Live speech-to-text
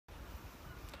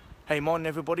Hey, morning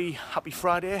everybody, happy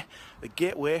Friday. The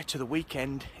gateway to the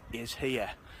weekend is here.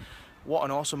 What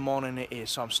an awesome morning it is.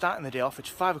 So I'm starting the day off, it's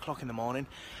 5 o'clock in the morning.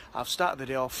 I've started the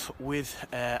day off with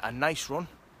a nice run.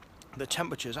 The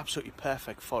temperature is absolutely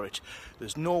perfect for it.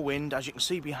 There's no wind, as you can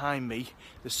see behind me.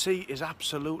 The sea is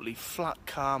absolutely flat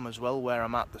calm as well where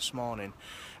I'm at this morning.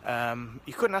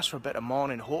 You couldn't ask for a better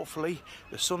morning. Hopefully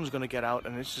the sun's going to get out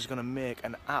and this is going to make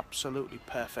an absolutely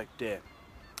perfect day.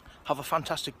 Have a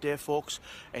fantastic day, folks.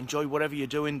 Enjoy whatever you're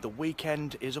doing. The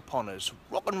weekend is upon us.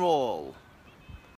 Rock and roll.